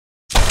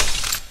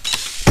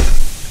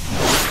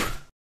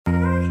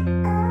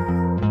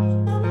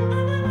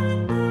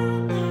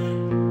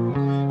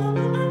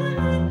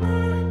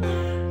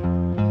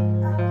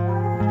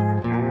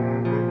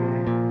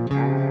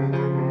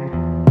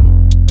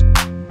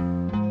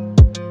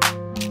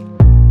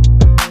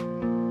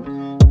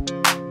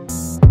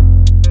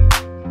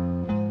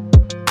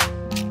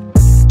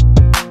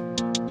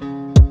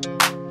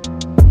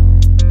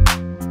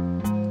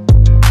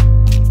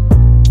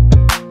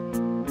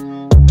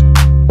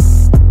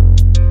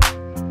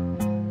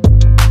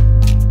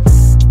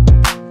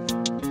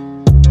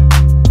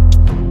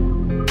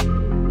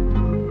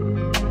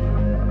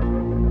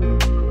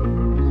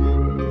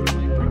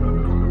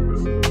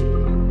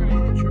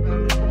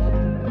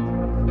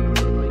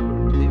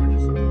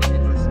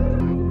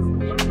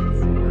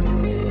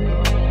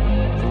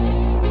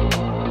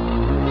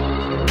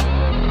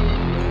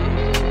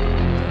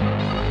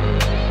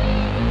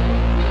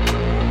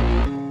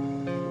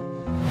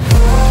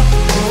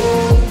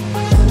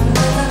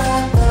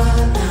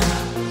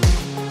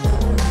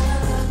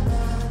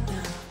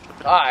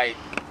Alright,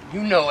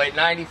 you know it,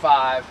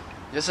 95.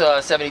 This is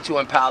a 72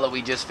 Impala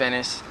we just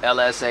finished,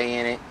 LSA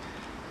in it.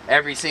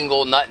 Every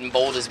single nut and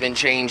bolt has been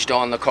changed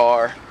on the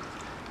car.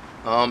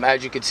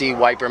 As you can see,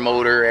 wiper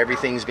motor,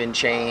 everything's been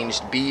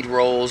changed. Bead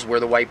rolls where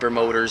the wiper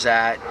motor's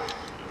at.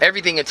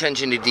 Everything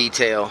attention to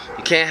detail.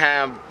 You can't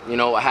have, you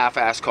know, a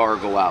half-assed car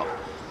go out.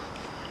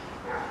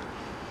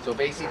 So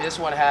basically this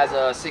one has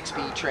a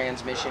 6-speed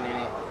transmission in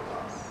it.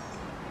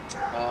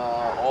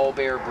 All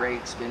bare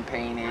brakes, been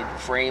painted,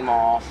 frame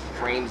off,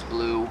 frame's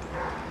blue.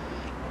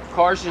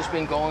 Car's just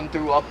been going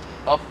through up,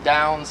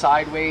 down,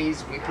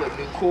 sideways. We put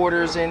new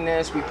quarters in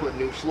this, we put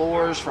new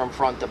floors from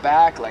front to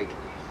back. Like,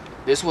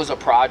 this was a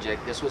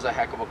project. This was a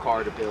heck of a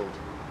car to build.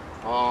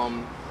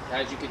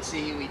 As you can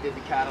see, we did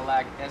the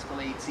Cadillac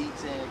Escalade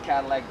seats and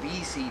Cadillac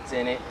V seats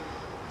in it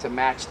to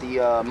match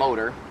the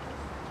motor.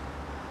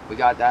 We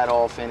got that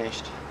all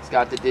finished. It's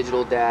got the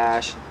digital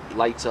dash,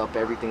 lights up,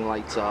 everything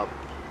lights up.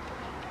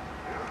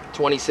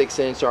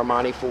 26-inch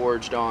Armani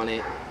forged on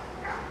it.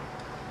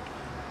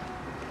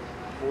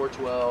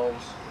 412s,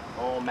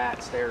 all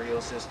matte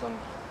stereo system.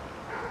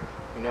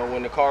 You know,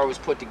 when the car was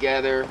put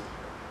together,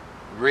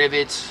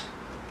 rivets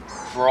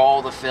for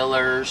all the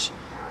fillers,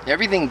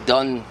 everything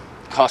done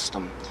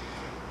custom.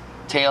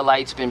 Tail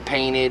light's been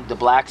painted, the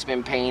black's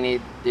been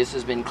painted, this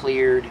has been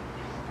cleared.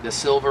 The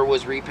silver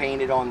was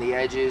repainted on the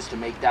edges to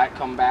make that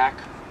come back.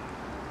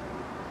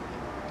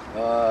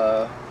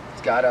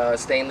 It's got a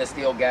stainless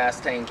steel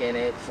gas tank in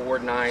it,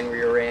 Ford 9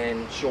 rear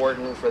end,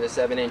 shortened for the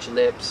 7-inch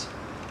lips.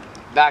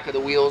 Back of the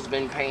wheel's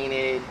been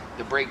painted,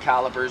 the brake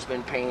caliper's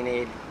been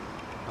painted.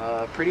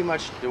 Pretty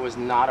much there was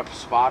not a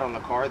spot on the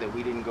car that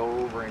we didn't go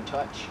over and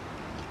touch.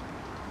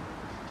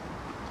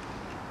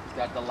 It's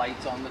got the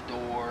lights on the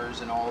doors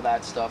and all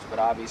that stuff, but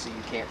obviously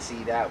you can't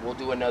see that. We'll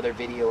do another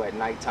video at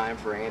nighttime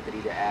for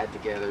Anthony to add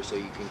together so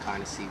you can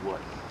kind of see what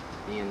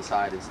the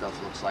inside and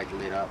stuff looks like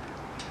lit up.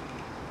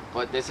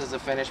 But this is a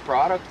finished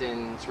product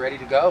and it's ready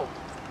to go.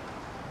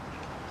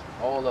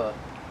 All the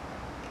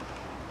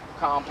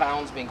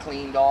compound's been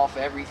cleaned off,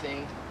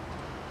 everything.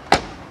 You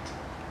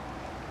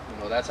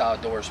know, that's how a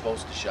door's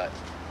supposed to shut.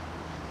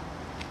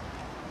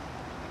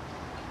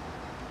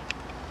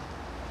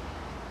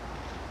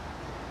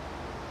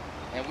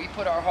 And we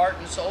put our heart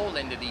and soul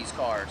into these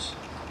cars.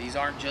 These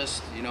aren't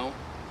just, you know,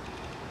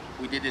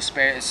 we did the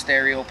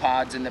stereo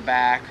pods in the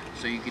back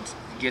so you could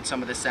get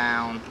some of the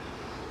sound.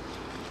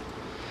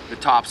 The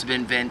top's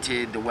been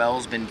vented, the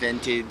well's been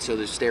vented so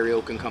the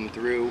stereo can come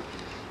through.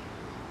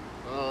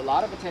 A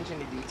lot of attention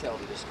to detail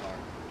to this car.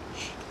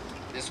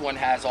 This one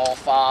has all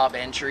fob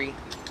entry,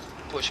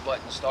 push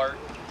button start.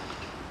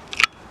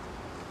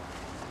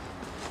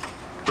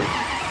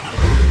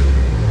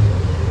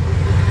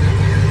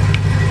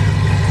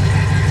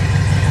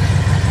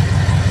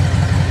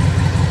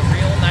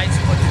 Real nice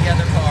put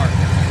together car.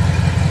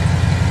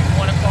 You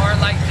want a car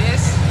like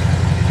this?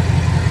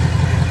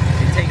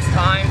 It takes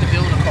time to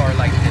build a car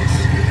like this.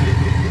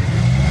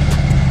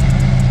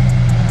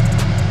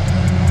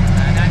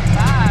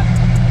 I95.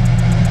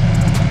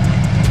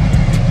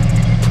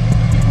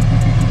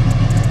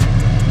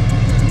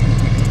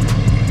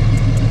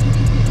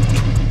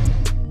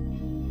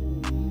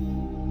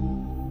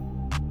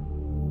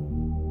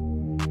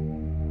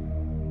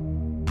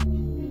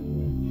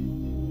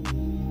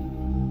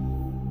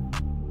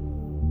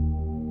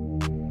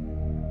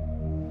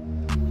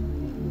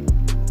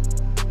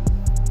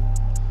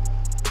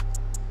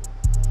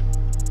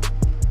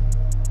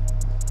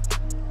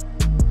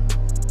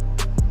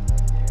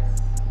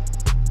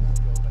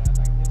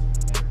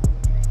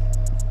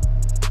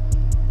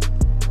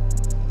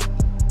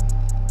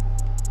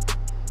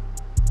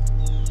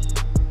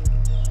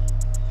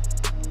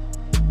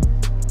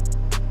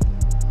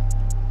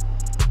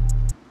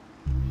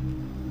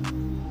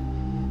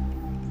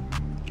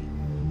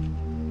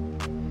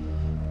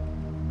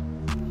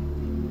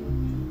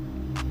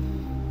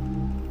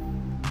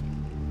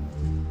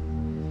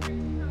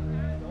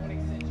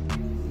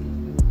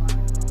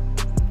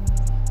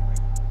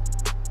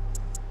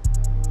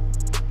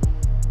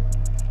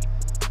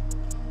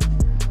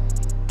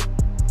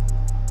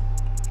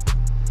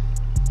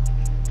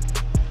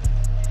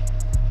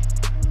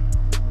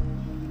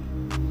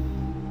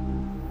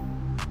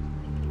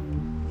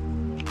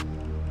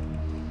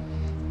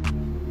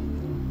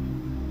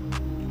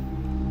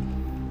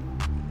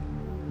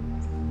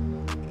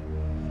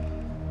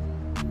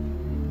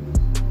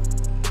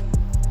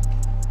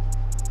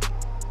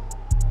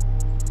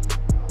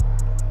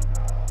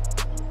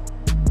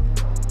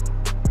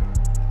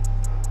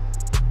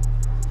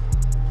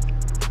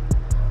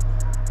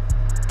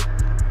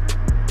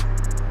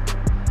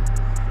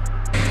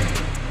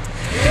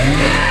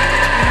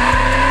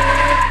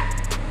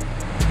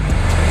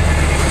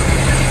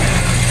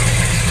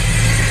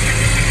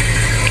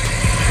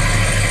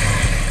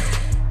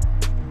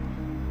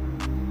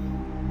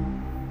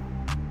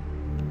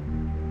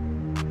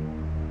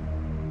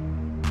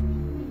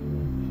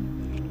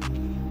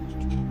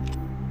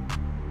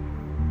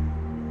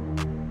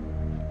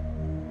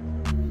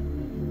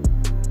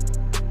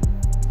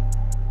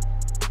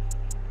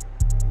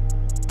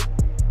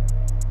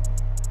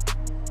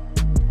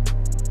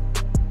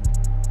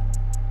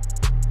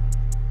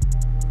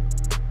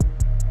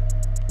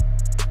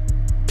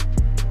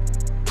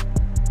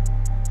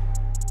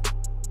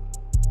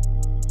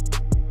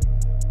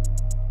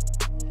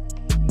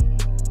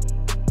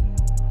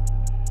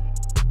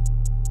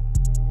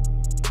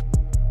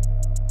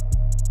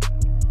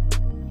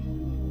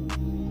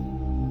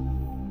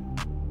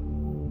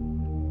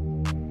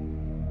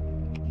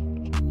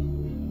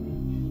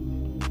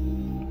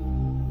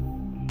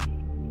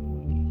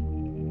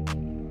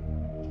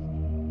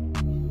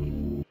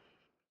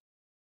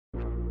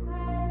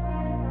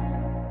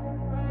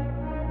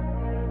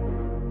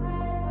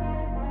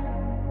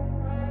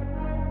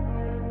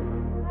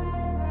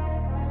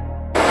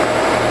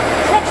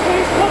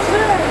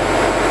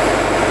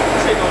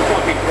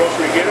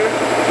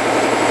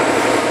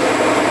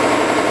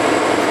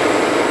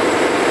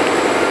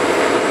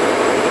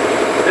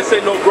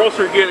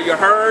 grocery getter, you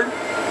heard?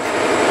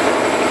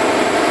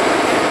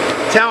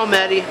 Tell him,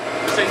 Eddie.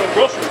 This ain't no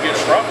grocery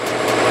getter, bro.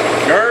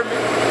 You heard me?